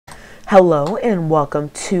Hello and welcome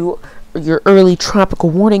to your early tropical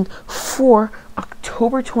warning for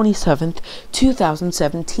October 27th,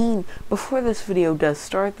 2017. Before this video does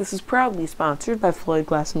start, this is proudly sponsored by Floyd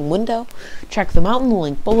Glass and Window. Check them out in the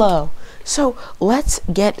link below. So let's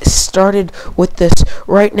get started with this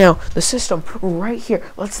right now. The system right here.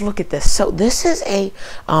 Let's look at this. So this is a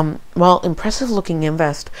impressive looking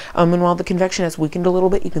invest. And while the convection has weakened a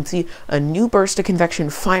little bit, you can see a new burst of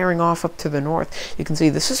convection firing off up to the north. You can see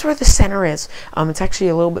this is where the center is. It's actually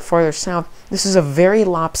a little bit farther south. This is a very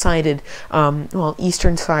lopsided,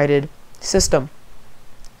 eastern-sided system.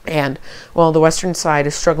 And while the western side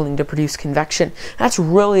is struggling to produce convection, that's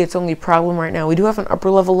really its only problem right now. We do have an upper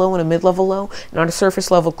level low and a mid level low, not a surface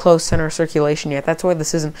level close center circulation yet. That's why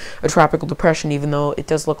this isn't a tropical depression, even though it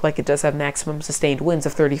does look like it does have maximum sustained winds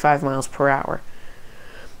of 35 miles per hour.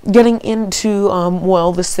 Getting into,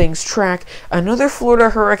 this thing's track, another Florida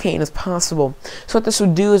hurricane is possible. So what this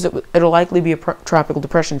would do is it'll likely be a tropical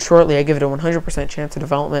depression shortly. I give it a 100% chance of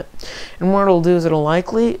development. And what it'll do is it'll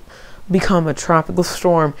likely become a tropical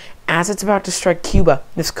storm as it's about to strike Cuba.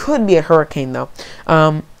 This could be a hurricane, though.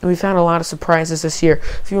 We've had a lot of surprises this year.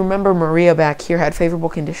 If you remember, Maria back here had favorable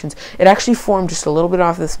conditions. It actually formed just a little bit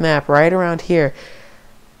off this map, right around here.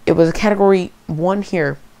 It was a Category 1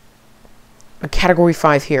 here, a Category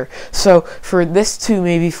 5 here. So for this to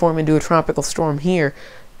maybe form into a tropical storm here,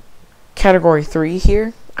 Category 3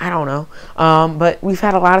 here, I don't know. But we've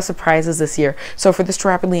had a lot of surprises this year. So for this to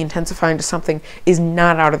rapidly intensify into something is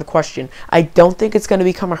not out of the question. I don't think it's going to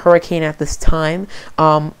become a hurricane at this time,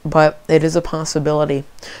 but it is a possibility.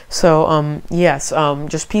 So, yes,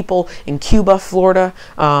 just people in Cuba, Florida,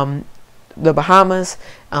 the Bahamas,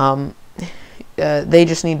 they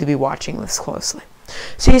just need to be watching this closely.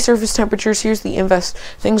 Sea surface temperatures, here's the invest.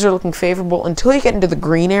 Things are looking favorable until you get into the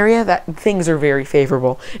green area. That things are very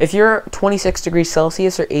favorable. If you're 26 degrees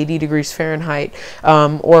Celsius or 80 degrees Fahrenheit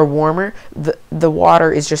or warmer, the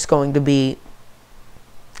water is just going to be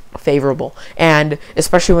favorable. And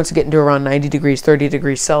especially once you get into around 90 degrees, 30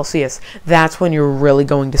 degrees Celsius, that's when you're really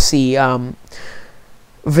going to see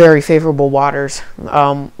very favorable waters,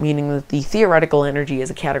 meaning that the theoretical energy is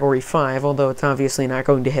a Category 5, although it's obviously not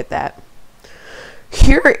going to hit that.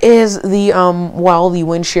 Here is the the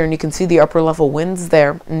wind shear, and you can see the upper level winds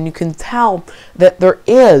there, and you can tell that there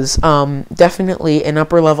is definitely an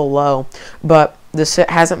upper level low, but this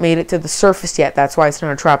hasn't made it to the surface yet. That's why it's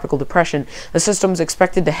not a tropical depression. The system's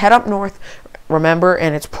expected to head up north, remember,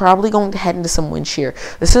 and it's probably going to head into some wind shear.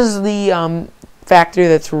 This is the factor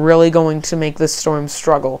that's really going to make this storm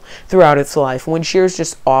struggle throughout its life. Wind shear is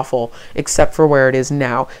just awful, except for where it is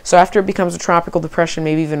now. So after it becomes a tropical depression,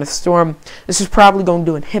 maybe even a storm, this is probably going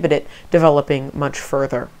to inhibit it developing much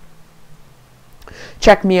further.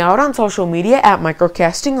 Check me out on social media at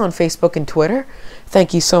Microcasting on Facebook and Twitter.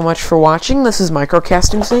 Thank you so much for watching. This is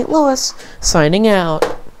Microcasting St. Louis, signing out.